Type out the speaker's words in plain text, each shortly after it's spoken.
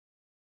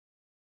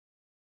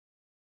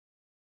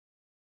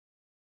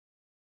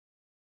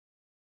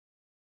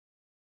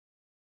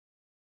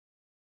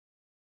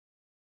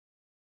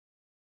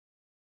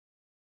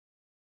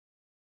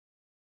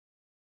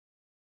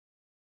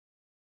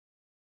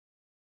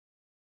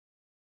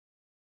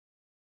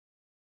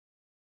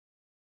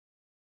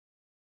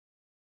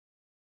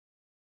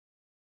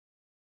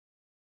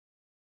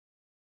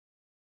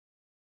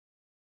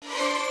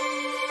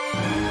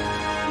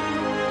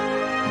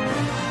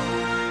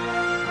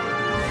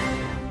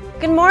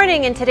Good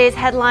morning. In today's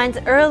headlines,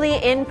 early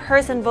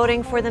in-person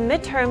voting for the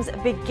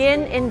midterms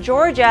begin in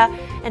Georgia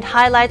and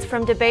highlights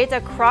from debates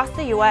across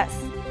the U.S.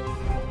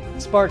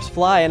 Sparks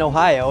fly in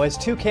Ohio as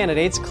two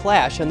candidates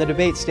clash on the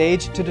debate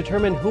stage to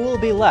determine who will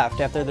be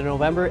left after the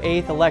November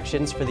 8th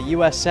elections for the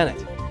U.S.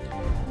 Senate.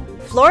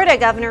 Florida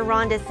Governor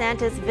Ron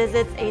DeSantis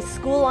visits a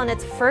school on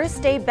its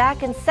first day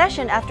back in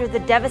session after the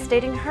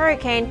devastating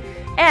hurricane,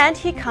 and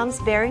he comes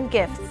bearing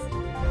gifts.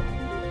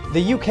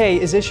 The UK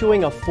is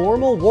issuing a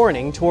formal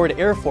warning toward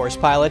Air Force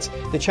pilots.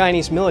 The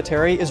Chinese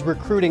military is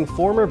recruiting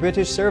former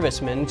British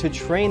servicemen to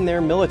train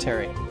their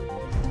military.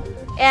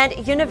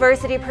 And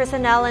university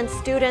personnel and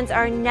students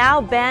are now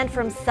banned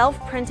from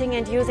self-printing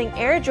and using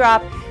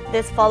Airdrop.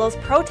 This follows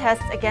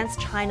protests against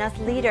China's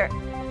leader.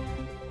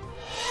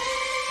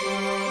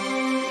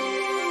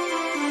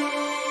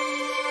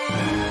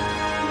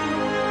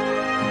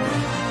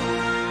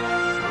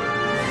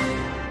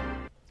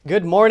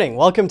 Good morning.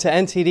 Welcome to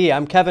NTD.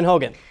 I'm Kevin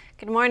Hogan.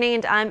 Good morning,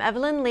 and I'm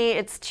Evelyn Lee.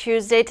 It's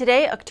Tuesday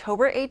today,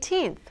 October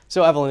 18th.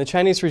 So, Evelyn, the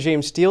Chinese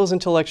regime steals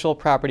intellectual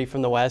property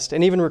from the West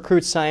and even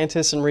recruits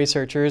scientists and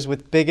researchers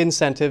with big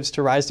incentives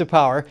to rise to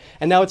power.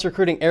 And now it's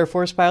recruiting Air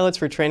Force pilots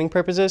for training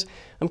purposes.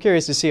 I'm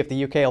curious to see if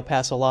the UK will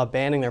pass a law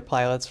banning their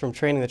pilots from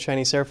training the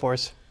Chinese Air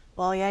Force.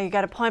 Well, yeah, you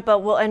got a point,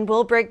 but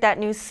we'll break that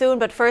news soon.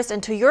 But first,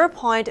 and to your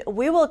point,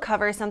 we will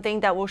cover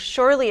something that will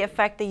surely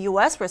affect the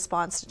U.S.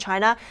 response to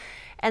China.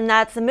 And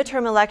that's the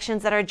midterm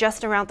elections that are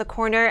just around the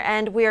corner.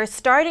 And we are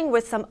starting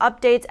with some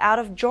updates out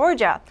of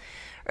Georgia.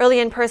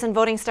 Early in-person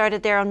voting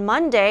started there on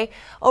Monday.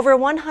 Over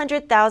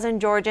 100,000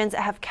 Georgians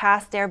have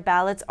cast their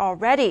ballots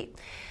already.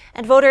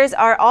 And voters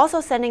are also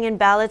sending in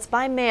ballots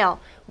by mail.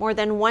 More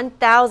than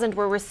 1,000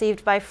 were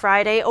received by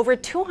Friday. Over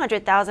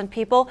 200,000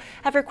 people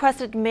have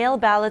requested mail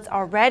ballots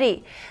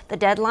already. The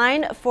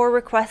deadline for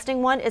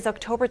requesting one is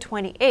October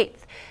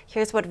 28th.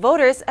 Here's what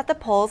voters at the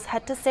polls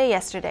had to say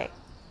yesterday.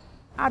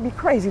 I'd be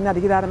crazy not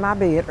to get out of my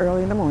bed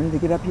early in the morning to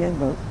get up here and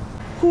vote.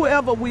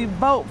 Whoever we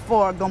vote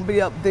for gonna be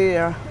up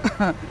there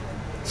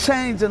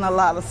changing a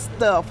lot of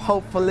stuff,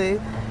 hopefully,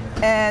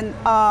 and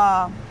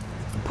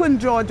putting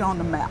Georgia on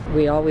the map.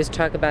 We always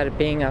talk about it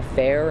being a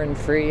fair and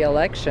free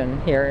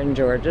election here in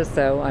Georgia,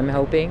 so I'm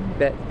hoping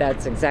that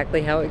that's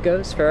exactly how it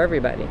goes for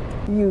everybody.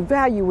 You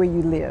value where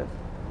you live,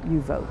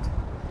 you vote.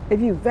 If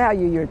you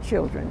value your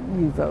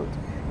children, you vote.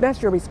 That's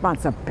your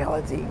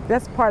responsibility.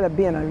 That's part of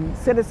being a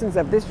citizens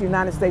of this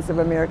United States of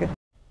America.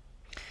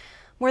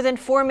 More than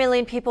 4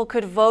 million people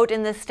could vote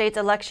in the state's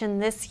election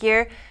this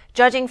year.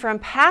 Judging from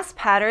past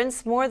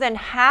patterns, more than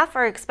half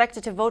are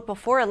expected to vote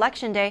before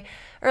Election Day.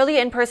 Early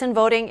in-person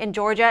voting in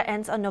Georgia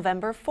ends on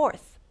November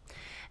 4th.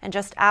 And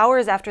just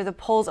hours after the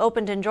polls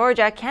opened in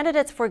Georgia,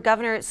 candidates for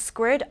governor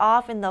squared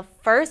off in the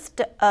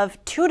first of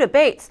two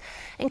debates.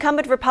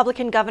 Incumbent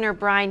Republican Governor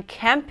Brian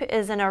Kemp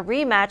is in a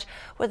rematch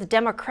with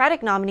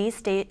Democratic nominee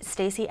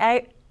Stacey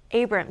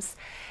Abrams.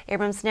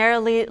 Abrams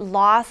narrowly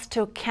lost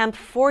to Kemp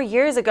 4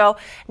 years ago.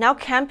 Now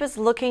Kemp is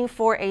looking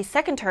for a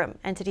second term.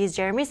 NTD's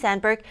Jeremy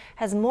Sandberg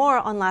has more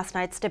on last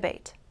night's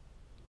debate.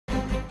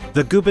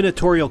 The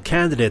gubernatorial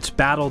candidates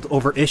battled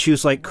over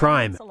issues like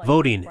crime,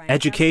 voting,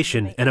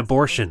 education, and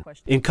abortion.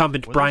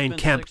 Incumbent Brian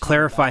Kemp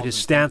clarified his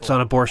stance on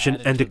abortion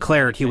and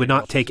declared he would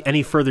not take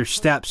any further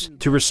steps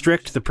to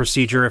restrict the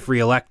procedure if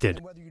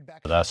reelected.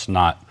 That's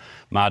not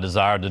my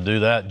desire to do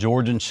that.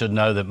 Georgians should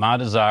know that my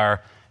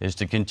desire is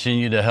to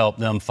continue to help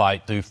them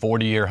fight through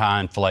 40-year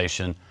high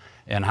inflation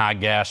and high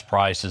gas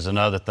prices and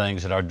other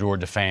things that our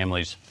Georgia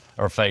families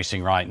are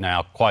facing right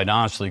now, quite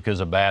honestly,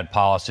 because of bad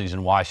policies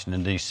in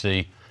Washington,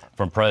 D.C.,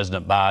 from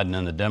President Biden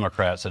and the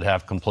Democrats that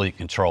have complete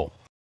control.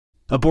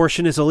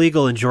 Abortion is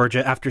illegal in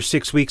Georgia after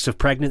 6 weeks of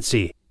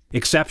pregnancy.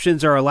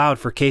 Exceptions are allowed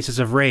for cases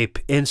of rape,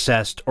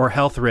 incest, or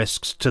health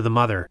risks to the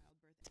mother.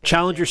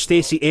 Challenger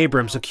Stacey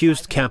Abrams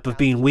accused Kemp of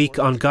being weak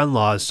on gun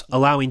laws,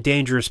 allowing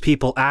dangerous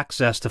people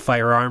access to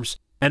firearms,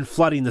 and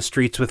flooding the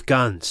streets with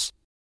guns.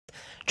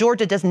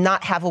 Georgia does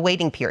not have a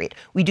waiting period.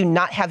 We do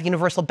not have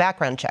universal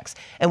background checks.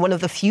 And one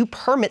of the few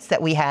permits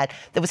that we had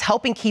that was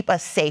helping keep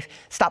us safe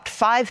stopped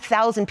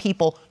 5,000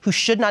 people who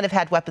should not have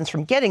had weapons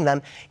from getting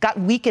them, got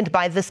weakened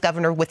by this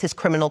governor with his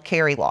criminal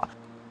carry law.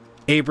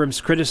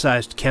 Abrams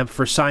criticized Kemp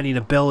for signing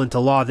a bill into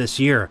law this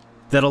year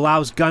that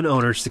allows gun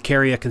owners to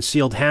carry a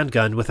concealed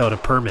handgun without a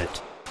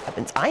permit.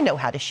 I know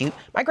how to shoot.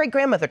 My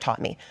great-grandmother taught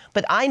me.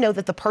 But I know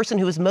that the person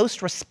who is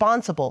most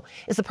responsible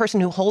is the person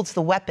who holds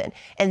the weapon.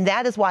 And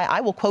that is why I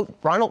will quote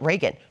Ronald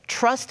Reagan,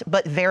 trust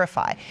but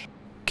verify.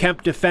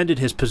 Kemp defended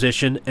his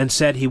position and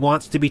said he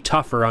wants to be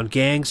tougher on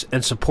gangs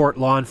and support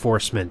law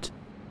enforcement.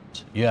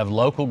 You have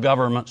local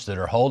governments that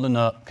are holding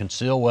up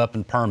concealed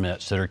weapon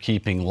permits that are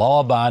keeping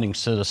law-abiding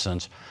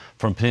citizens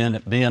from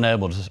being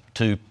able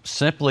to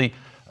simply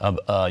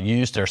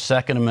use their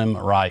Second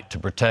Amendment right to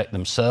protect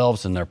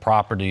themselves and their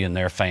property and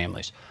their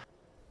families.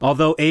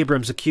 Although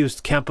Abrams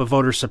accused Kemp of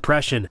voter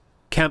suppression,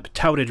 Kemp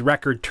touted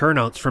record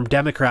turnouts from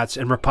Democrats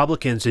and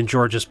Republicans in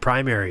Georgia's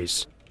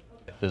primaries.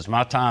 As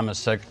my time as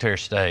Secretary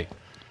of State,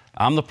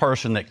 I'm the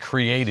person that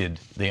created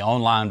the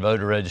online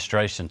voter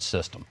registration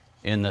system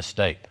in this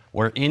state,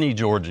 where any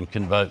Georgian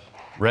can vote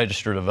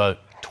register to vote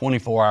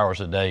 24 hours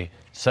a day,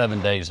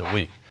 7 days a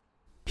week.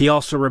 He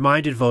also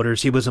reminded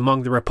voters he was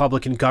among the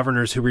Republican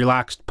governors who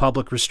relaxed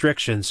public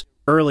restrictions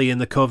early in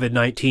the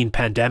COVID-19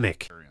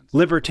 pandemic.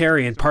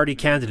 Libertarian Party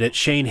candidate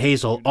Shane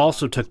Hazel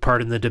also took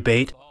part in the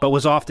debate, but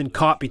was often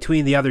caught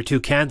between the other two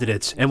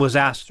candidates and was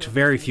asked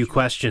very few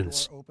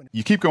questions.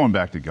 You keep going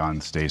back to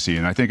guns, Stacey,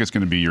 and I think it's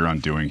going to be your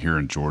undoing here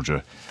in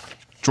Georgia.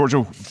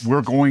 Georgia,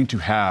 we're going to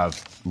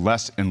have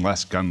less and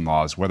less gun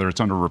laws, whether it's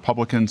under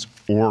Republicans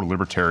or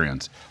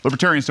Libertarians.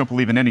 Libertarians don't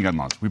believe in any gun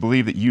laws. We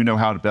believe that you know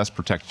how to best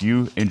protect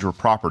you and your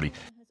property.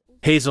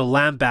 Hazel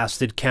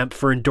lambasted Kemp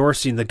for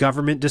endorsing the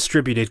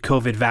government-distributed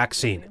COVID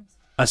vaccine.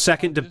 A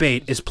second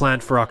debate is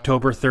planned for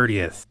October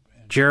 30th.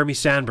 Jeremy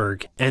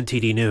Sandberg,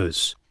 NTD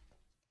News.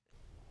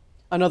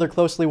 Another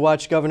closely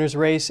watched governor's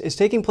race is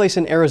taking place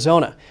in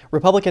Arizona.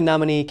 Republican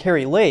nominee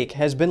Kari Lake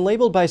has been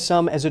labeled by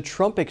some as a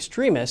Trump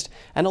extremist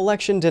and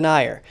election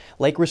denier.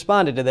 Lake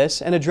responded to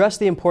this and addressed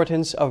the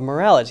importance of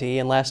morality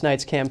in last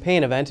night's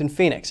campaign event in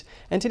Phoenix.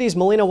 NTD's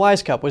Melina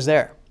Wisecup was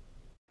there.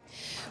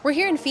 We're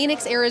here in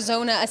Phoenix,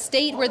 Arizona, a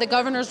state where the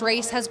governor's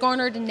race has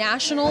garnered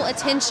national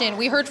attention.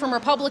 We heard from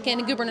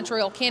Republican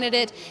gubernatorial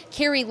candidate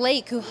Kari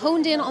Lake, who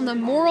honed in on the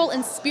moral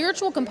and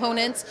spiritual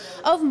components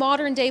of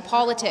modern day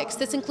politics.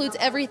 This includes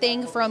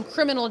everything from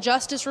criminal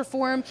justice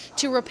reform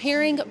to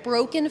repairing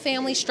broken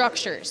family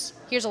structures.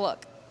 Here's a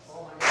look.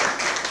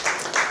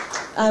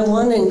 I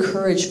want to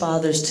encourage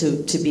fathers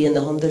to be in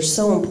the home. They're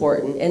so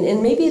important.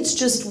 And maybe it's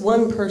just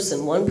one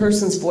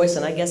person's voice,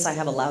 and I guess I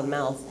have a loud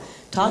mouth,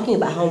 talking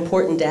about how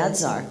important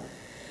dads are.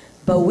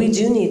 But we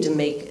do need to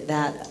make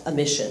that a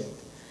mission.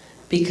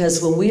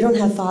 Because when we don't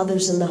have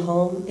fathers in the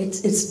home,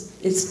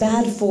 it's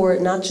bad for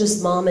not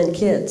just mom and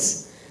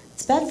kids.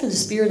 It's bad for the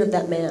spirit of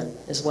that man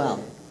as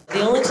well.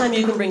 The only time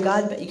you can bring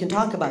God, you can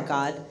talk about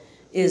God,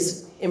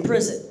 is in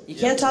prison. You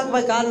can't talk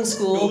about God in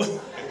school.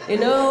 You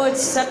know,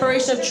 it's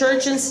separation of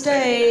church and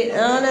state.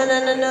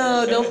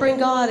 No, don't bring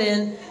God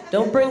in.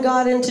 Don't bring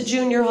God into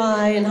junior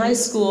high and high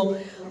school.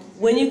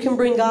 When you can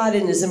bring God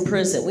in is in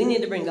prison. We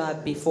need to bring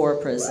God before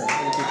prison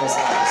in people's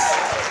lives.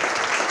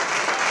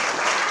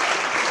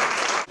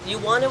 You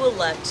want to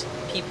elect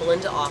people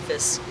into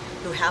office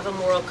who have a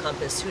moral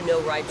compass, who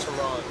know right from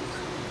wrong.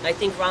 I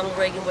think Ronald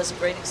Reagan was a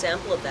great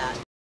example of that.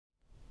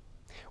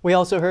 We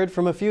also heard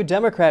from a few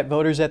Democrat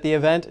voters at the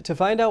event to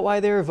find out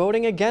why they were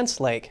voting against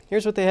Lake.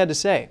 Here's what they had to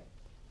say.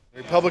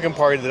 The Republican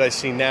Party that I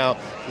see now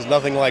is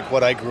nothing like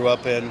what I grew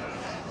up in.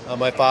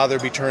 My father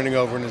would be turning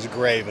over in his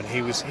grave, and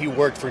he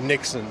worked for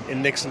Nixon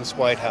in Nixon's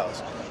White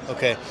House.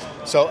 Okay,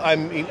 so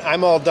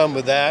I'm all done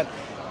with that.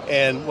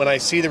 And when I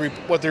see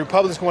what the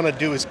Republicans want to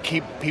do is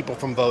keep people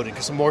from voting,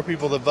 because the more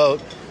people that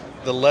vote,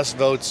 the less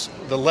votes,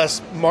 the less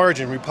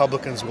margin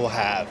Republicans will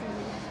have.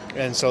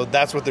 And so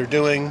that's what they're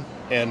doing.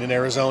 And in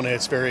Arizona,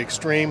 it's very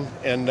extreme,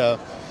 and I'm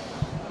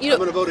going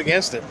to vote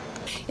against it.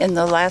 In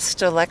the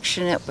last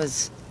election, it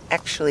was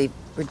actually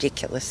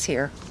ridiculous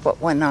here, what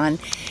went on,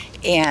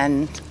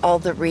 and all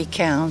the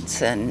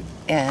recounts and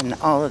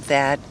all of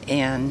that.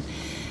 And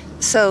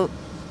so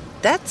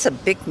that's a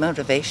big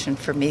motivation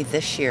for me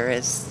this year,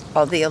 is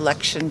all the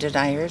election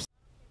deniers.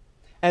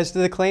 As to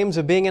the claims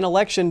of being an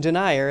election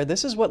denier,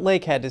 this is what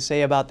Lake had to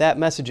say about that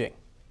messaging.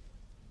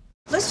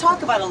 Let's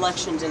talk about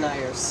election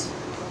deniers.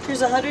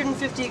 Here's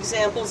 150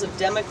 examples of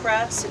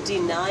Democrats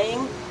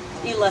denying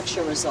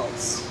election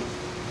results.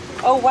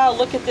 Oh wow,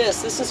 look at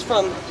this. This is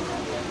from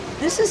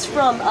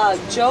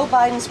Joe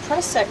Biden's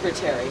press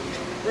secretary.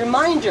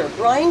 Reminder,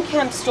 Brian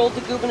Kemp stole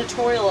the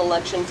gubernatorial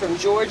election from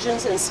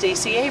Georgians and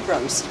Stacey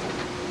Abrams.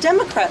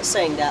 Democrats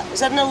saying that. Is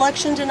that an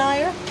election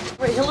denier?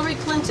 Hillary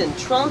Clinton,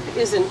 Trump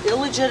is an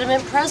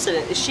illegitimate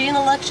president. Is she an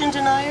election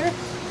denier?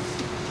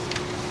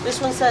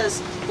 This one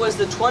says, was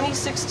the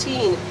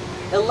 2016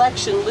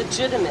 election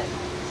legitimate?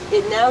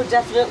 It now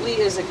definitely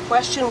is a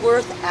question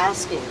worth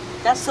asking.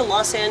 That's the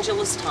Los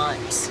Angeles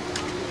Times.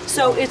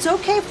 So it's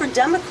okay for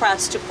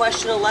Democrats to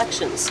question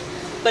elections,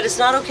 but it's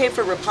not okay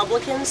for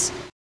Republicans.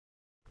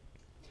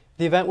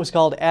 The event was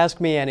called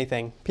Ask Me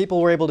Anything. People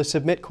were able to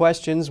submit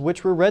questions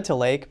which were read to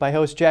Lake by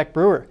host Jack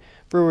Brewer.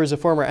 Brewer is a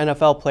former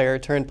NFL player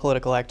turned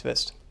political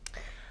activist.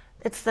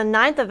 It's the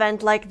 9th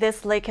event like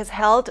this Lake has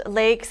held.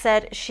 Lake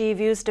said she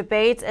views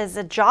debates as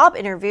a job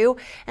interview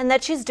and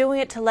that she's doing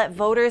it to let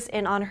voters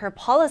in on her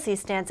policy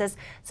stances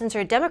since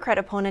her Democrat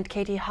opponent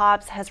Katie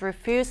Hobbs has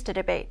refused to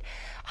debate.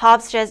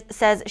 Hobbs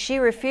says she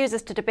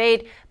refuses to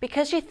debate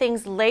because she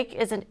thinks Lake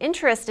isn't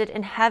interested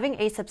in having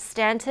a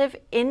substantive,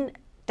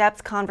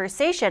 in-depth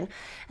conversation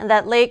and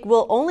that Lake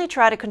will only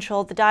try to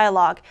control the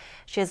dialogue.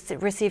 She has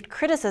received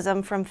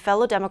criticism from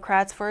fellow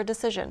Democrats for her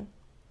decision.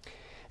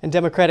 And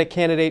Democratic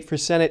candidate for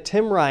Senate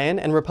Tim Ryan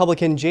and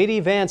Republican J.D.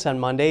 Vance on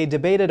Monday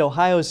debated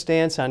Ohio's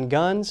stance on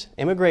guns,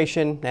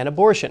 immigration, and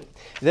abortion.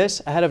 This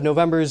ahead of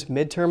November's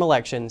midterm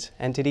elections.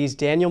 NTD's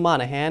Daniel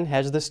Monahan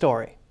has the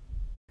story.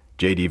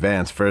 J.D.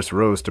 Vance first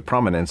rose to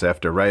prominence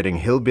after writing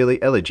Hillbilly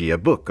Elegy, a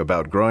book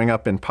about growing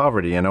up in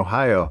poverty in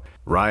Ohio.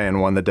 Ryan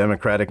won the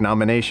Democratic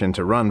nomination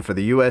to run for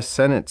the U.S.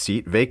 Senate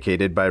seat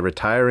vacated by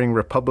retiring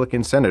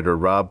Republican Senator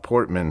Rob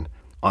Portman.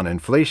 On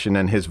inflation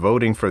and his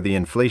voting for the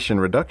Inflation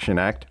Reduction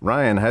Act,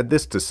 Ryan had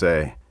this to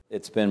say.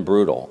 It's been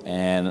brutal,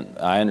 and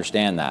I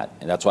understand that.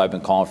 And that's why I've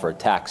been calling for a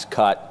tax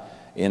cut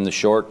in the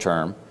short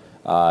term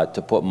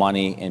to put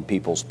money in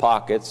people's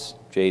pockets.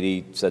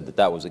 JD said that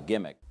that was a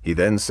gimmick. He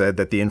then said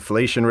that the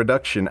Inflation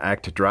Reduction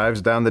Act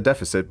drives down the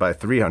deficit by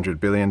 $300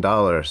 billion.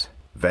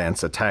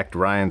 Vance attacked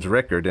Ryan's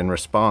record in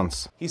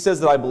response. He says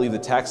that I believe the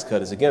tax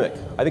cut is a gimmick.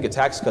 I think a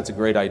tax cut's a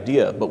great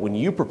idea, but when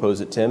you propose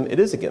it, Tim, it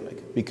is a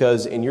gimmick.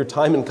 Because in your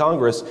time in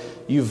Congress,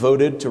 you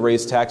voted to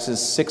raise taxes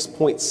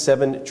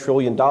 $6.7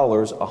 trillion,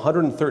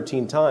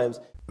 113 times.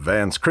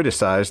 Vance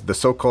criticized the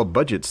so-called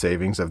budget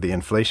savings of the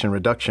Inflation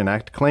Reduction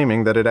Act,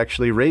 claiming that it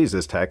actually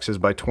raises taxes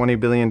by $20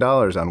 billion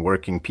on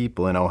working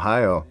people in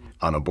Ohio.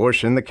 On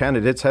abortion, the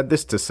candidates had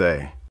this to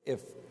say.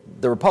 If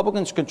the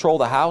Republicans control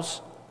the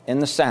House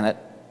and the Senate,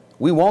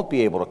 we won't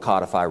be able to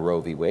codify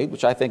Roe v. Wade,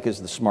 which I think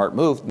is the smart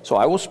move. So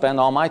I will spend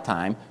all my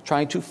time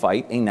trying to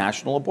fight a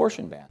national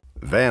abortion ban.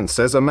 Vance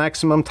says a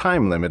maximum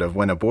time limit of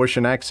when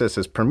abortion access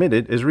is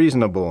permitted is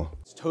reasonable.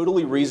 It's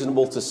totally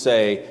reasonable to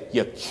say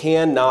you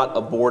cannot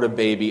abort a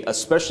baby,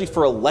 especially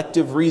for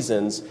elective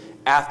reasons,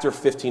 after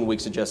 15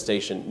 weeks of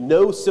gestation.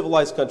 No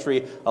civilized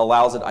country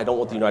allows it. I don't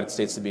want the United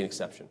States to be an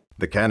exception.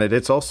 The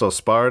candidates also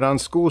sparred on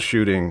school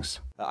shootings.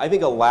 I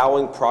think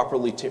allowing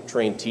properly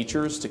trained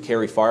teachers to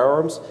carry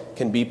firearms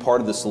can be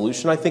part of the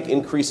solution. I think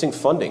increasing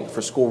funding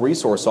for school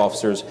resource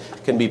officers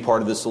can be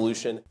part of the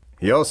solution.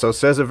 He also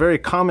says a very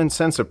common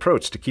sense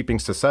approach to keeping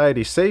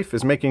society safe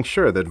is making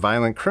sure that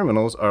violent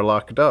criminals are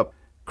locked up.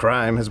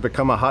 Crime has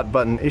become a hot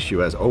button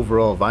issue as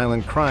overall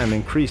violent crime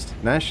increased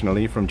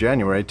nationally from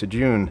January to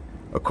June.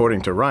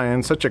 According to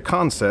Ryan, such a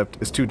concept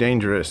is too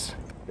dangerous.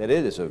 That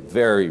it is a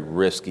very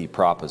risky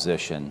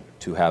proposition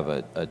to have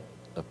a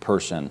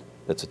person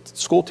that's a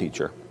school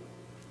teacher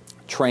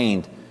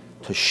trained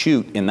to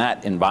shoot in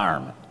that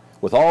environment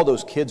with all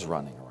those kids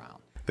running around.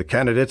 The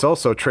candidates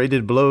also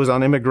traded blows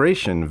on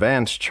immigration.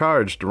 Vance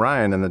charged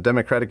Ryan and the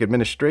Democratic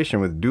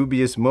administration with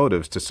dubious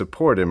motives to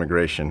support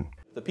immigration.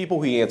 The people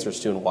who he answers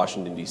to in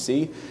Washington,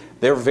 D.C.,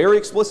 they're very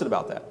explicit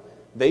about that.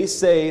 They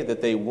say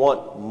that they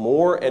want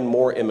more and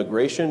more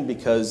immigration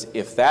because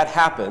if that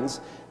happens,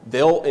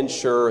 they'll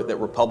ensure that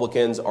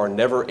Republicans are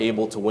never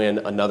able to win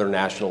another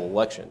national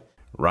election.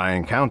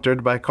 Ryan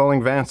countered by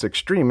calling Vance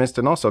extremist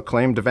and also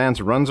claimed Vance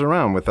runs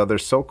around with other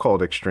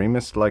so-called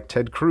extremists like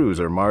Ted Cruz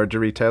or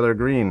Marjorie Taylor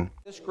Greene.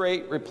 This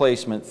great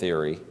replacement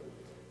theory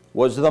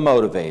was the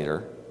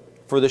motivator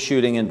for the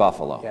shooting in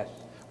Buffalo, yes,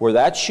 where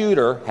that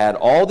shooter had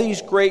all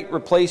these great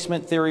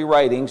replacement theory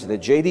writings that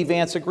J.D.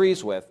 Vance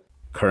agrees with.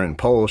 Current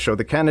polls show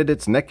the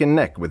candidates neck and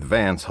neck, with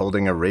Vance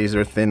holding a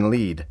razor-thin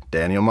lead.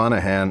 Daniel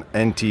Monahan,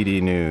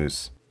 NTD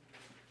News.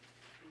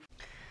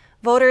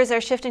 Voters are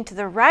shifting to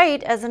the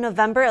right as the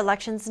November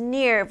elections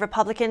near.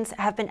 Republicans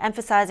have been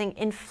emphasizing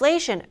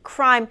inflation,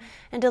 crime,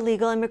 and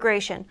illegal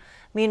immigration.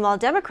 Meanwhile,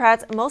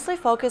 Democrats mostly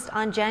focused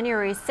on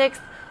January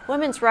 6th,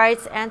 women's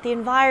rights, and the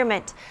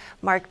environment.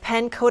 Mark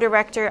Penn,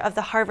 co-director of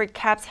the Harvard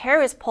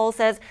Capps-Harris poll,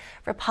 says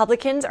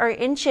Republicans are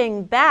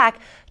inching back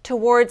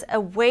towards a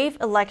wave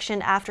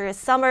election after a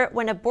summer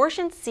when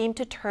abortion seemed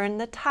to turn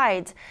the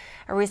tides.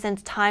 A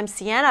recent Times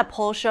Siena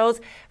poll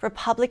shows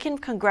Republican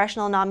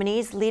congressional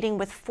nominees leading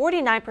with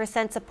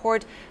 49%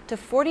 support to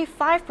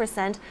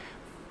 45%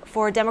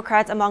 for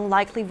Democrats among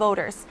likely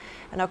voters.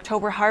 An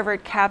October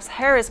Harvard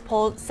Capps-Harris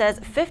poll says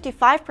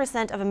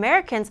 55% of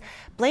Americans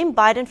blame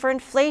Biden for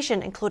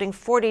inflation, including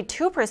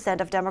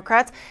 42% of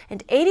Democrats,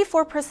 and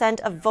 84%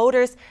 of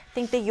voters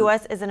think the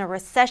U.S. is in a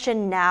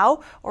recession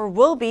now or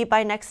will be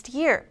by next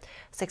year.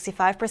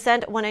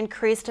 65% want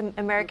increased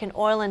American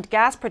oil and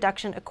gas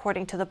production,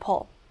 according to the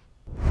poll.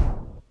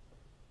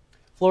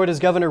 Florida's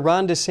Governor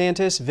Ron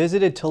DeSantis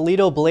visited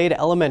Toledo Blade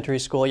Elementary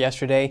School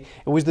yesterday.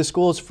 It was the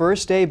school's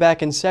first day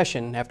back in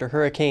session after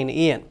Hurricane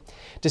Ian.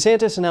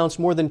 DeSantis announced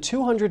more than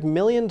 $200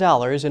 million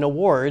in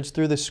awards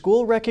through the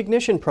School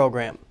Recognition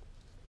Program.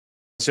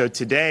 So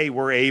today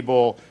we're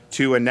able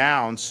to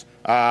announce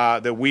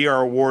that we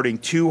are awarding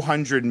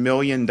 $200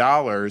 million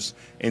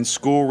in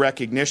school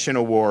recognition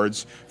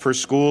awards for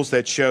schools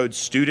that showed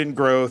student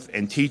growth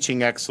and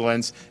teaching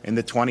excellence in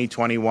the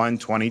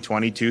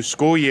 2021-2022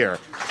 school year.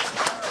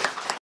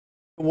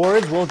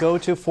 Awards will go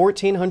to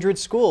 1,400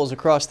 schools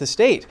across the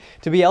state.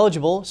 To be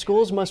eligible,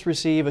 schools must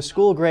receive a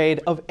school grade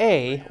of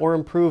A or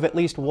improve at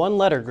least one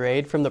letter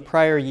grade from the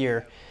prior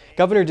year.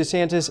 Governor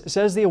DeSantis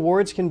says the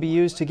awards can be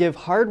used to give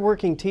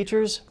hardworking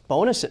teachers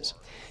bonuses.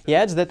 He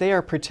adds that they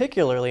are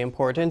particularly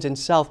important in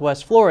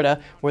Southwest Florida,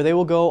 where they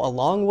will go a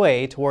long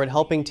way toward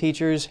helping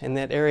teachers in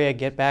that area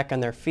get back on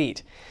their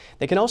feet.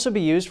 They can also be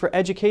used for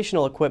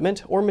educational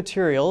equipment or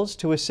materials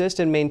to assist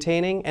in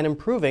maintaining and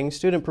improving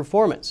student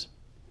performance.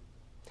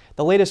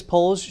 The latest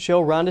polls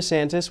show Ron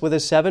DeSantis with a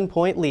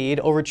 7-point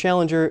lead over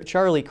challenger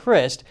Charlie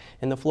Crist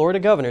in the Florida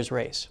governor's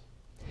race.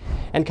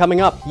 And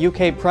coming up,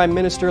 UK Prime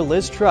Minister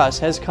Liz Truss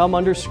has come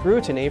under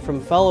scrutiny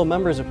from fellow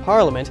members of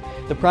Parliament.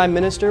 The Prime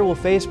Minister will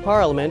face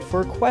Parliament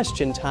for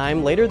question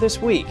time later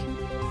this week.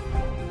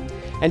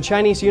 And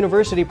Chinese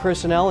university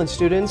personnel and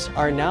students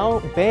are now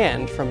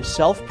banned from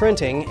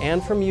self-printing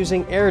and from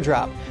using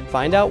Airdrop.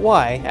 Find out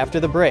why after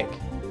the break.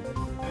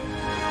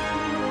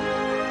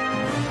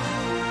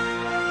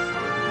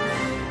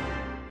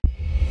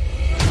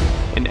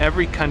 In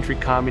every country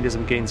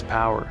communism gains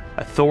power,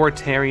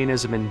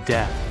 authoritarianism and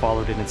death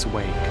followed in its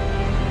wake.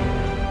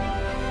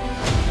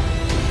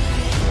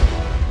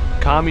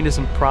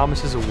 Communism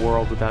promises a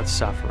world without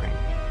suffering,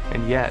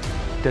 and yet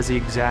does the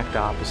exact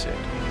opposite.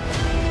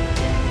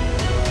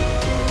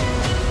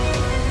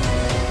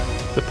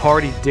 The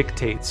party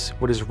dictates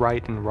what is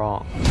right and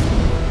wrong.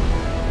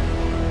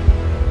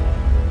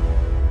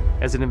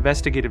 As an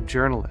investigative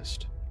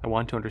journalist, I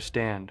want to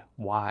understand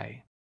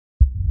why.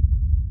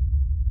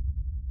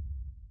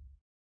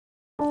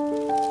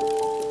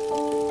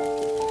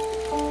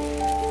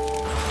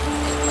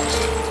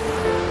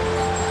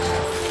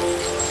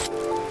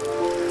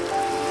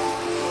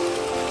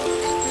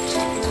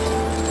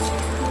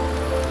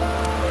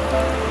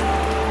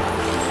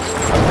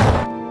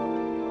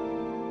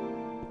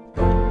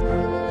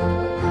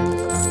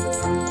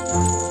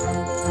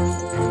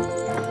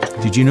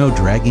 Did you know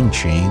dragging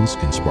chains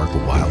can spark a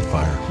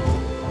wildfire?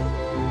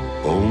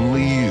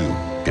 Only you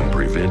can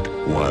prevent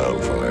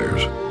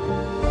wildfires.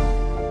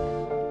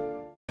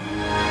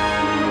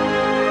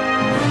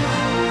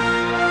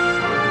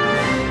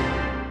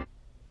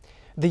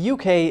 The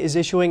UK is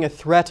issuing a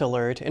threat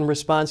alert in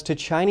response to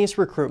Chinese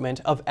recruitment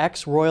of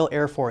ex-Royal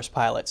Air Force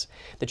pilots.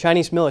 The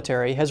Chinese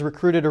military has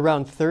recruited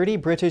around 30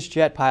 British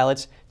jet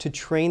pilots to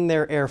train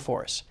their Air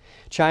Force.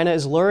 China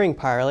is luring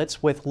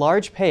pilots with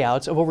large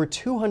payouts of over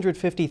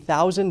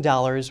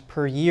 $250,000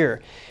 per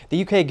year.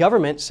 The UK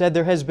government said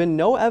there has been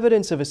no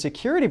evidence of a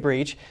security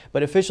breach,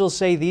 but officials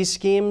say these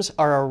schemes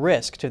are a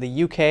risk to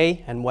the UK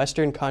and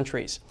Western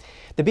countries.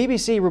 The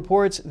BBC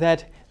reports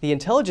that the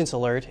intelligence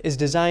alert is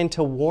designed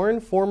to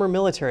warn former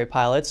military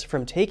pilots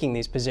from taking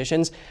these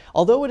positions,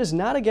 although it is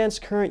not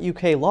against current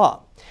UK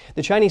law.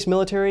 The Chinese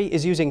military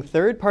is using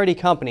third-party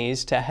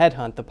companies to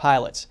headhunt the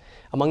pilots.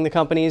 Among the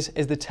companies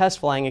is the Test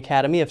Flying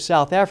Academy of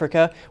South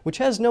Africa, which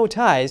has no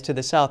ties to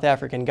the South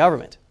African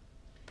government.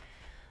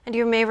 And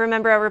you may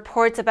remember our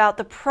reports about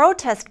the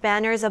protest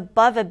banners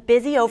above a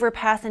busy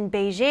overpass in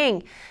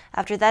Beijing.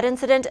 After that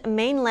incident,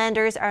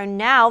 mainlanders are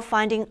now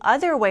finding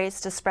other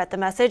ways to spread the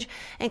message,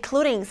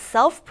 including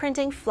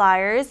self-printing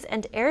flyers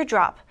and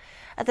Airdrop.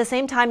 At the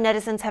same time,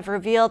 netizens have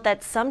revealed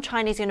that some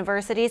Chinese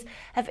universities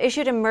have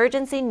issued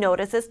emergency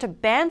notices to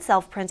ban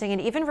self-printing and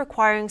even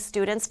requiring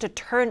students to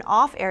turn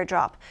off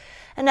Airdrop.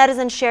 A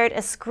netizen shared a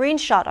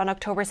screenshot on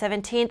October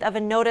 17th of a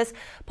notice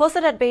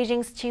posted at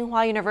Beijing's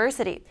Tsinghua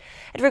University.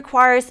 It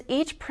requires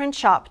each print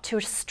shop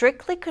to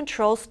strictly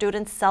control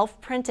students'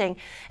 self-printing.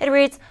 It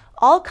reads,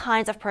 "All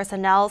kinds of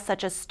personnel,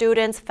 such as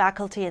students,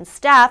 faculty, and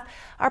staff,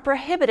 are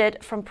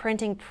prohibited from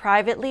printing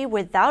privately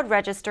without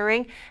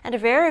registering and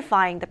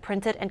verifying the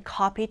printed and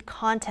copied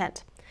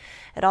content."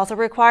 It also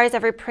requires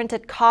every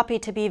printed copy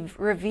to be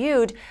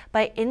reviewed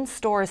by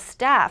in-store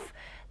staff.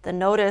 The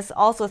notice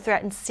also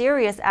threatened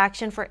serious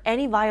action for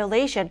any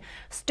violation.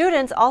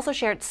 Students also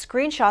shared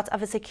screenshots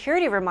of a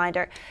security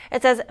reminder.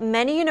 It says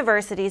many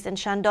universities in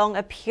Shandong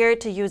appeared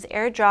to use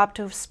Airdrop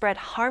to spread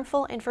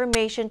harmful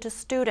information to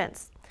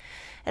students.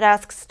 It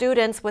asks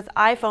students with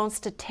iPhones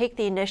to take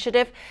the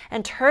initiative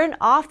and turn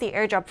off the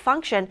Airdrop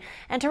function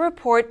and to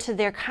report to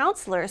their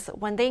counselors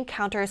when they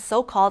encounter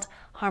so-called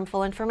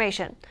harmful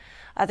information.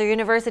 Other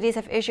universities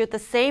have issued the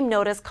same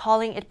notice,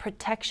 calling it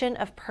protection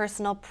of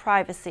personal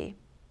privacy.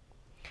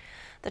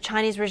 The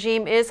Chinese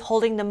regime is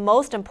holding the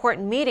most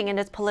important meeting in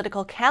its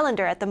political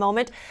calendar at the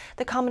moment,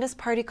 the Communist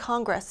Party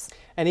Congress.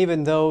 And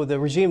even though the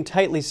regime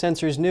tightly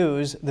censors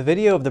news, the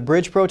video of the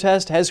bridge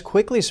protest has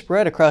quickly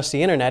spread across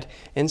the internet,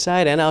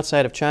 inside and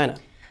outside of China.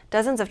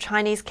 Dozens of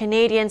Chinese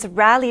Canadians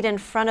rallied in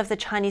front of the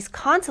Chinese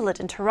consulate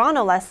in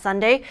Toronto last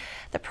Sunday.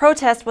 The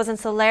protest was in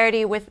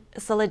solidarity with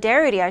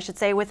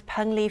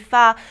Peng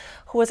Li-fa,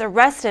 who was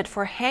arrested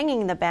for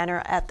hanging the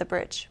banner at the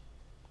bridge.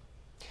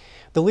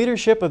 The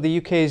leadership of the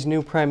UK's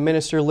new Prime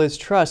Minister Liz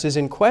Truss is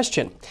in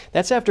question.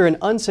 That's after an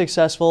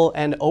unsuccessful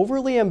and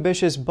overly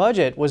ambitious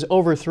budget was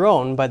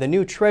overthrown by the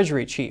new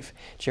Treasury Chief,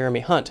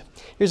 Jeremy Hunt.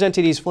 Here's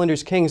NTD's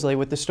Flinders Kingsley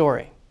with the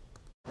story.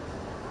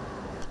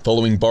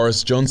 Following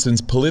Boris Johnson's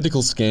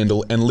political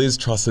scandal and Liz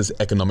Truss's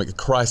economic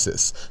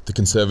crisis, the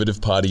Conservative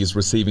Party is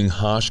receiving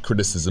harsh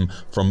criticism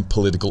from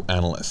political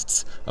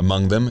analysts.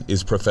 Among them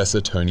is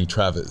Professor Tony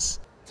Travers.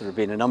 There have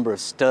been a number of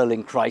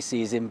sterling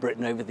crises in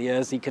Britain over the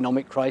years,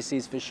 economic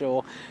crises for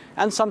sure,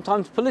 and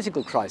sometimes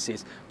political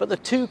crises. But the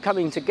two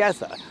coming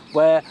together,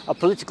 where a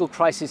political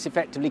crisis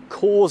effectively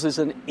causes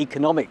an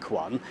economic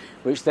one,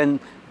 which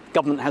then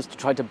government has to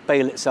try to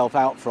bail itself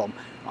out from,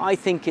 I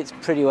think it's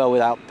pretty well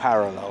without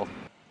parallel.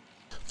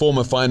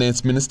 Former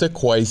Finance Minister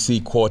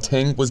Kwasi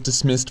Kwarteng was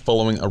dismissed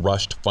following a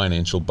rushed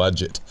financial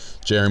budget.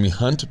 Jeremy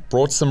Hunt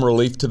brought some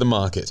relief to the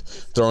market,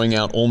 throwing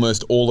out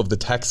almost all of the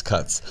tax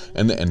cuts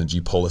and the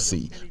energy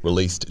policy,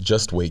 released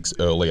just weeks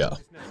earlier.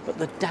 But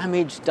the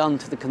damage done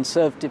to the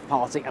Conservative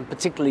Party, and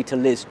particularly to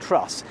Liz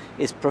Truss,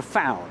 is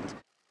profound.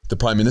 The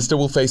Prime Minister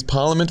will face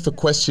Parliament for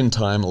question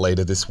time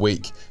later this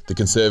week. The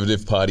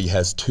Conservative Party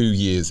has 2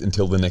 years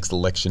until the next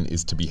election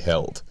is to be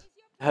held.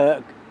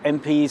 Her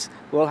MPs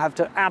will have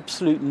to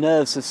absolute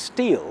nerves of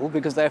steel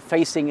because they're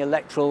facing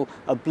electoral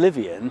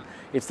oblivion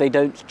if they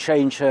don't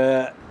change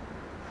her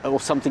or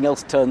something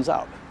else turns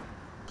up.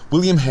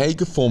 William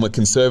Hague, former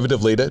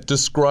Conservative leader,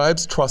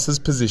 describes Truss's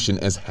position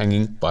as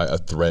hanging by a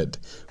thread.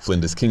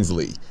 Flinders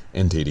Kingsley,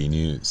 NTD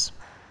News.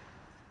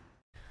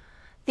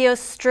 The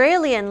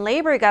Australian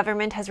Labor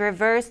government has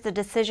reversed the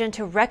decision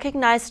to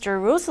recognize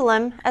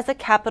Jerusalem as the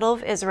capital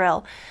of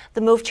Israel.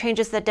 The move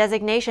changes the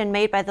designation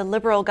made by the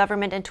Liberal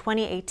government in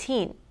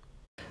 2018.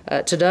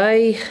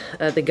 Today,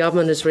 the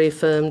government has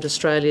reaffirmed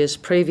Australia's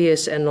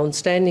previous and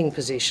long-standing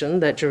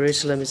position that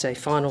Jerusalem is a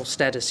final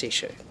status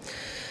issue.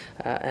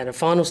 And a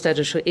final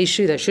status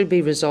issue that should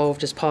be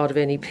resolved as part of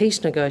any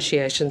peace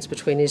negotiations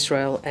between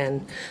Israel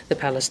and the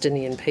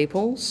Palestinian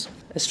peoples.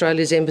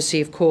 Australia's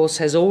embassy, of course,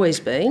 has always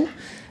been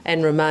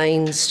and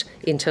remains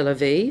in Tel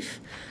Aviv.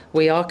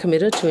 We are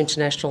committed to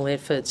international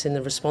efforts in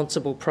the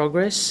responsible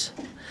pursuit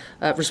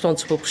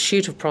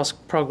of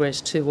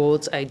progress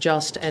towards a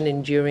just and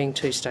enduring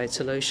two-state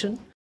solution.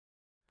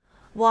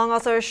 Wong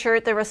also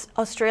assured the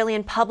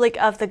Australian public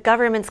of the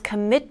government's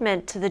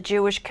commitment to the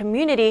Jewish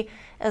community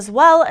as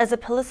well as the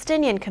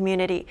Palestinian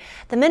community.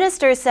 The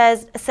minister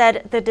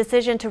said the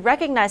decision to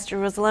recognize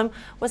Jerusalem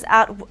was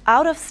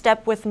out of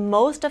step with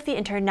most of the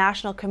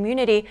international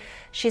community.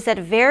 She said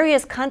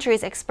various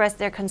countries expressed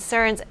their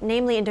concerns,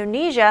 namely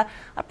Indonesia,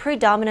 a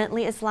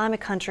predominantly Islamic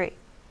country.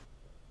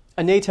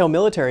 A NATO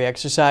military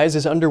exercise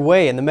is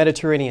underway in the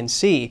Mediterranean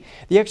Sea.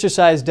 The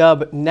exercise,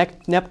 dubbed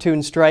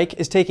Neptune Strike,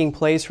 is taking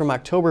place from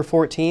October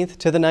 14th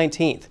to the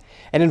 19th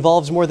and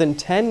involves more than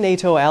 10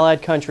 NATO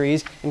allied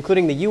countries,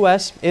 including the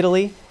U.S.,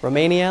 Italy,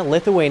 Romania,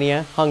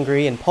 Lithuania,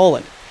 Hungary, and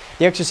Poland.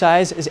 The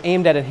exercise is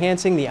aimed at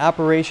enhancing the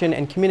operation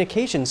and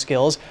communication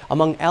skills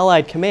among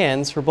allied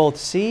commands for both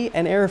sea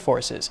and air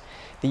forces.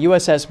 The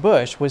USS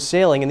Bush was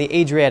sailing in the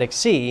Adriatic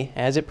Sea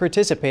as it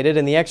participated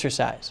in the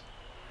exercise.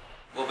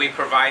 We'll be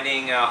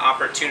providing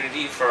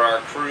opportunity for our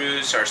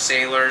crews, our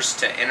sailors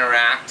to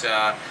interact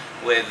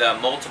with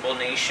multiple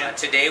nations.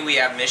 Today we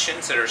have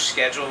missions that are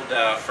scheduled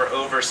for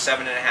over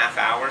 7.5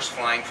 hours,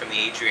 flying from the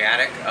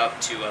Adriatic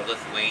up to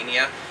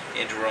Lithuania,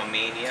 into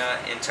Romania,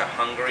 into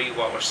Hungary,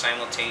 while we're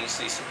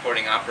simultaneously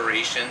supporting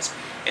operations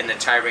in the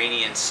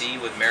Tyrrhenian Sea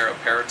with Mare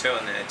Aperto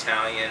and the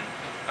Italian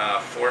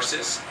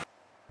forces.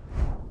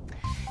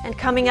 And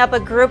coming up, a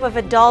group of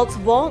adults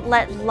won't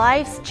let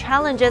life's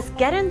challenges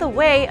get in the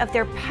way of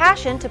their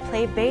passion to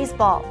play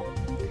baseball.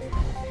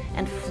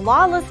 And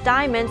flawless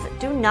diamonds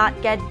do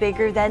not get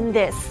bigger than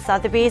this.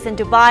 Sotheby's in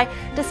Dubai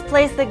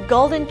displays the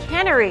golden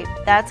canary.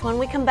 That's when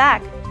we come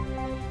back.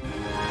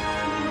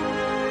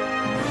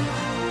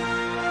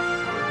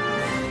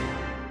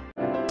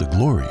 The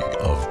glory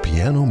of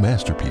piano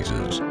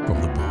masterpieces from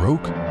the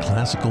Baroque,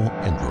 classical,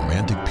 and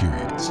Romantic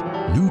periods.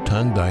 New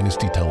Tang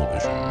Dynasty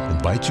Television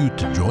invites you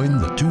to join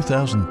the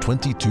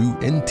 2022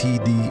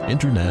 NTD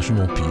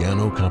International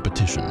Piano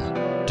Competition.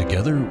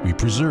 Together, we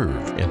preserve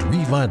and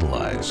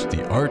revitalize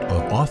the art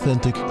of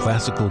authentic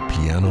classical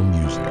piano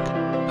music.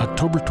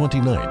 October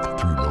 29th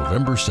through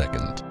November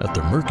 2nd at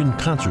the Merkin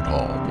Concert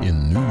Hall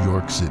in New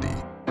York City.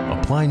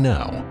 Apply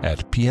now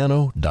at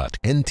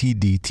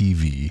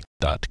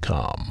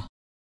piano.ntdtv.com.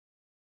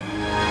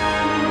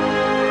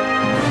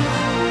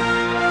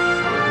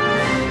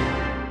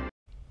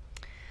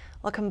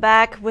 Welcome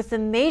back. With the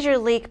Major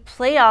League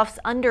playoffs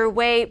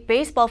underway,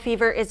 baseball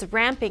fever is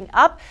ramping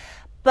up.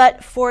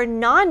 But for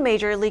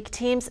non-Major League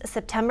teams,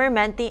 September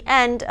meant the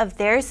end of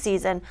their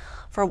season.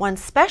 For one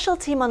special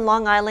team on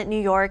Long Island, New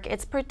York,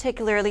 it's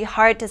particularly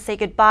hard to say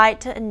goodbye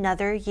to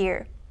another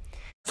year.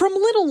 From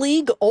Little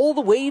League all the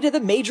way to the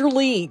major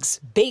leagues,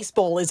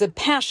 baseball is a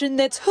passion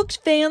that's hooked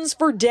fans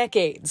for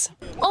decades.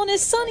 On a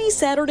sunny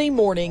Saturday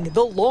morning,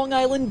 the Long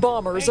Island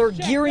Bombers are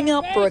gearing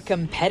up for a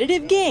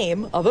competitive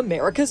game of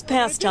America's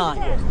pastime.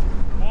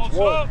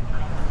 1,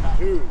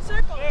 2,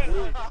 3.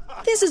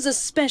 This is a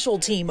special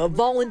team of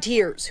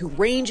volunteers who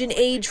range in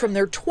age from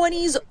their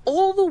 20s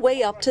all the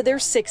way up to their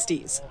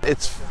 60s.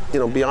 It's,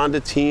 beyond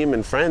a team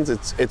and friends,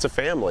 it's a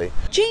family.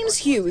 James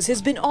Hughes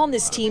has been on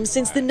this team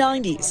since the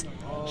 90s.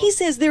 He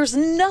says there's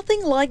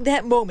nothing like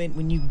that moment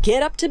when you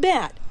get up to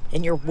bat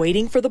and you're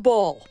waiting for the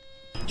ball.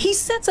 He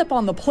sets up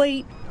on the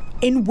plate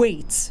and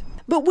waits.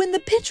 But when the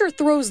pitcher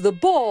throws the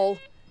ball,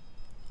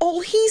 all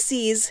he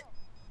sees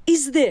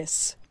is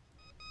this: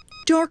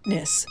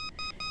 darkness.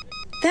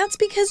 That's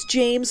because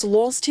James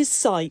lost his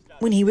sight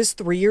when he was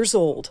 3 years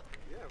old.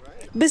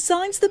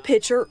 Besides the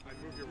pitcher,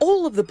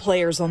 all of the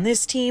players on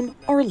this team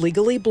are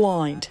legally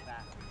blind.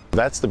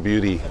 That's the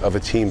beauty of a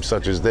team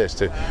such as this,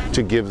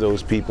 to give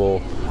those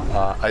people,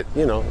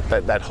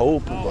 that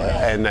hope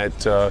and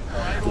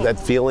that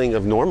feeling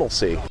of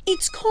normalcy.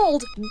 It's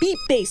called beep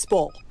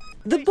baseball.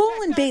 The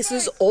ball and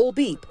bases all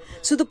beep,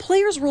 so the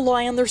players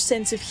rely on their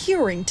sense of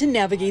hearing to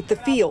navigate the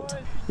field.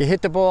 You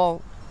hit the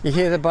ball, you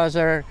hear the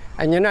buzzer,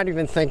 and you're not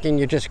even thinking,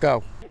 you just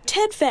go.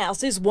 Ted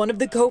Fass is one of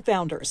the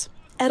co-founders.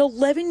 At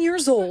 11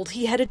 years old,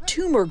 he had a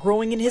tumor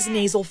growing in his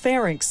nasal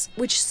pharynx,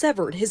 which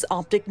severed his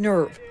optic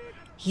nerve.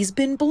 He's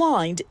been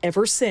blind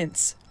ever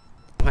since.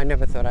 I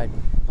never thought I'd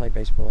play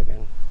baseball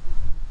again.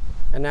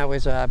 And that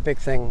was a big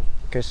thing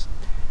because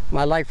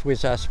my life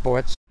was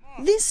sports.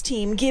 This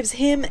team gives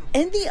him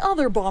and the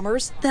other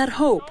Bombers that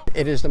hope.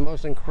 It is the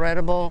most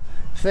incredible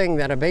thing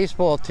that a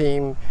baseball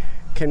team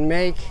can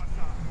make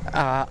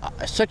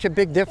such a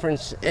big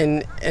difference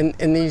in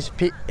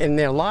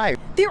their life.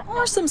 There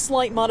are some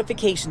slight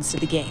modifications to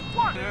the game.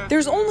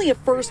 There's only a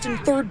first and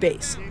third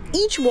base.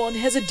 Each one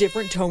has a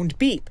different toned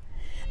beep.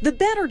 The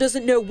batter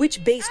doesn't know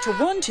which base to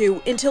run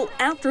to until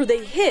after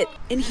they hit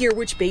and hear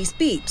which base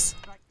beeps.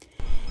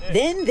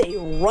 Then they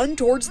run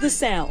towards the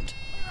sound.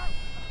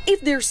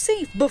 If they're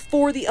safe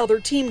before the other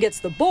team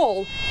gets the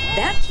ball,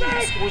 that team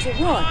scores a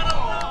run.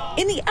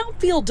 And the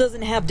outfield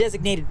doesn't have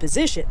designated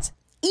positions.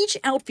 Each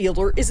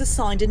outfielder is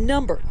assigned a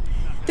number.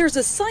 There's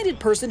a sighted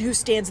person who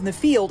stands in the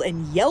field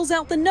and yells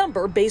out the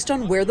number based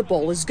on where the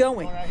ball is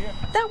going.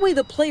 That way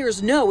the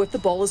players know if the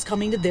ball is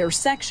coming to their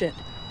section.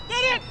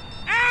 Get it!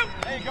 Out!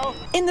 There you go.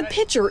 And the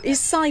pitcher is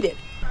sighted.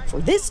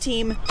 For this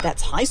team,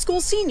 that's high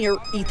school senior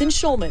Ethan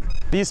Schulman.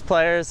 These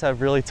players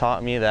have really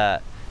taught me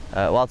that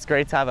while it's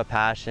great to have a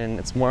passion,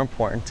 it's more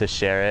important to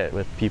share it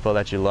with people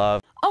that you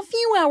love. A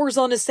few hours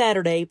on a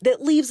Saturday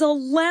that leaves a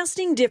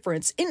lasting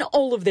difference in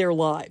all of their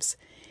lives.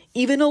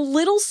 Even a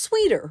little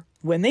sweeter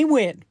when they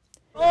win.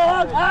 The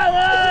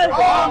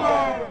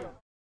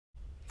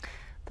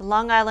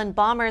Long Island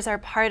Bombers are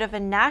part of a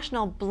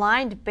national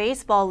blind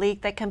baseball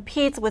league that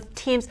competes with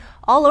teams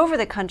all over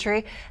the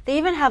country. They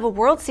even have a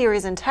World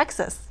Series in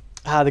Texas.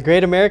 The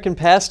great American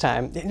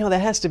pastime. You know,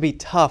 that has to be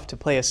tough to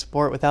play a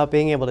sport without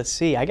being able to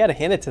see. I got to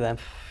hand it to them.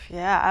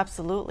 Yeah,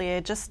 absolutely.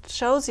 It just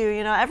shows you,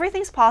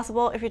 everything's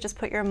possible if you just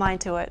put your mind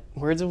to it.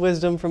 Words of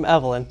wisdom from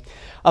Evelyn.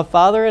 A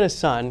father and a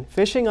son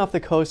fishing off the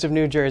coast of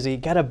New Jersey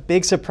got a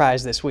big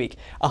surprise this week,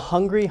 a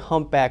hungry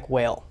humpback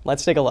whale.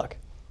 Let's take a look.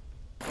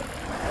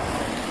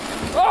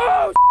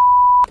 Oh!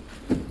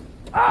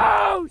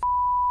 Oh!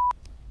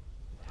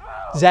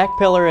 Zach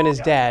Pillar and his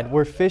dad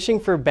were fishing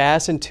for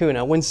bass and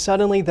tuna when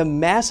suddenly the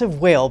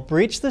massive whale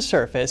breached the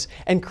surface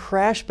and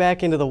crashed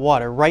back into the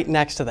water right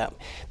next to them.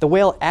 The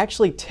whale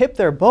actually tipped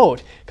their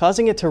boat,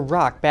 causing it to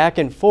rock back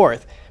and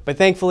forth, but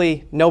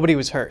thankfully nobody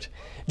was hurt.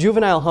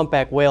 Juvenile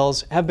humpback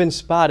whales have been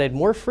spotted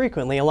more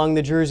frequently along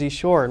the Jersey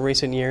shore in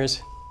recent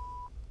years.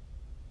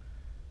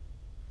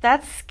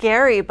 That's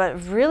scary,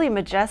 but really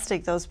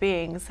majestic, those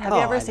beings. Have you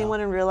ever seen one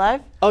in real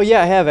life? Oh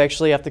yeah, I have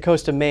actually, off the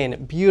coast of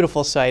Maine.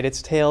 Beautiful sight.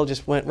 Its tail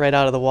just went right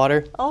out of the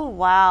water. Oh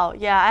wow,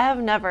 yeah, I have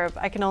never.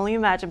 I can only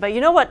imagine. But you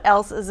know what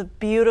else is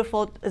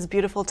beautiful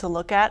to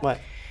look at?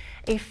 What?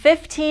 A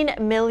 $15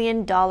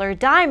 million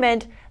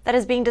diamond that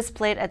is being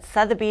displayed at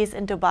Sotheby's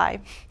in Dubai.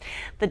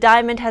 The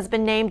diamond has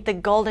been named the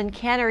Golden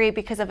Canary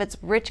because of its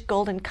rich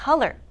golden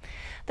color.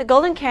 The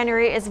Golden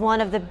Canary is one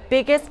of the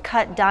biggest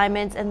cut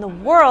diamonds in the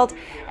world,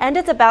 and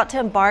it's about to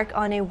embark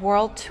on a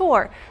world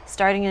tour.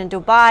 Starting in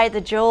Dubai,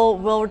 the jewel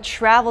will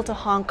travel to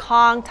Hong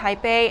Kong,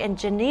 Taipei, and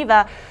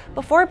Geneva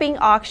before being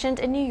auctioned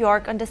in New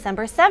York on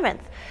December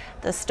 7th.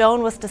 The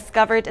stone was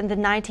discovered in the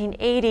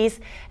 1980s.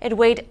 It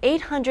weighed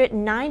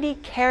 890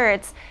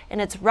 carats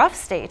in its rough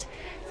state.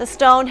 The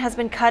stone has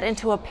been cut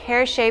into a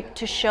pear shape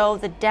to show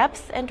the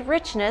depth and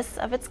richness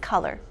of its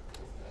color.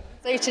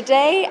 So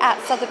today at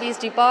Sotheby's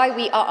Dubai,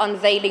 we are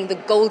unveiling the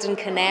Golden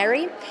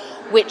Canary,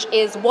 which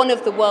is one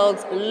of the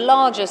world's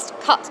largest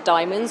cut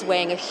diamonds,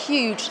 weighing a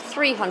huge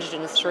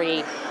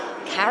 303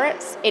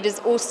 carats. It is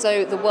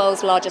also the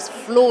world's largest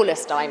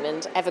flawless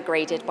diamond ever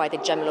graded by the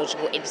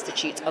Gemological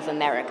Institute of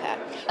America.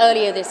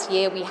 Earlier this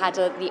year, we had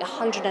the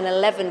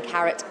 111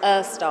 carat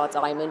Earth Star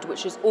diamond,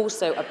 which is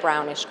also a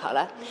brownish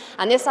color.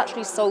 And this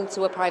actually sold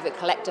to a private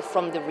collector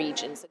from the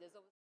region.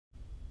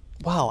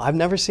 Wow, I've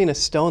never seen a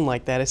stone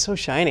like that. It's so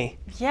shiny.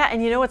 Yeah,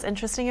 and you know what's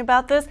interesting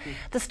about this?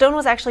 The stone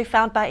was actually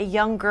found by a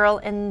young girl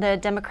in the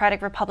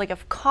Democratic Republic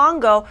of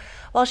Congo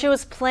while she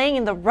was playing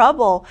in the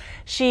rubble.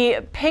 She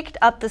picked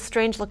up the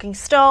strange-looking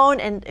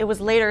stone, and it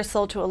was later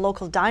sold to a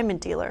local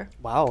diamond dealer.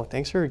 Wow,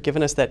 thanks for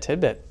giving us that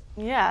tidbit.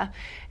 Yeah,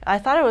 I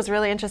thought it was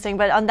really interesting,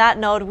 but on that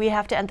note, we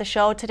have to end the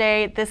show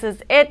today. This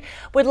is it.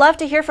 We'd love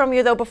to hear from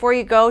you, though. Before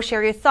you go,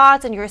 share your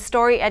thoughts and your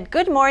story at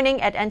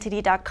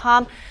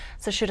goodmorning@ntd.com.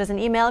 So shoot us an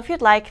email if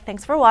you'd like.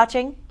 Thanks for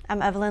watching.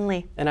 I'm Evelyn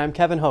Lee. And I'm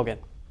Kevin Hogan.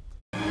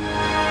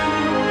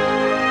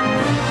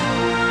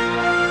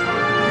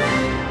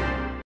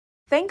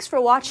 Thanks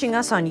for watching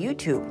us on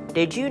YouTube.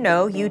 Did you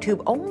know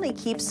YouTube only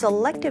keeps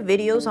selective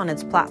videos on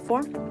its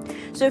platform?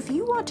 So if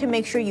you want to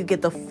make sure you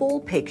get the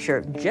full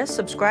picture, just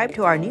subscribe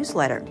to our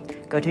newsletter.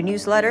 Go to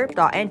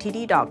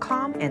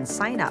newsletter.ntd.com and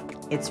sign up.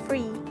 It's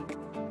free.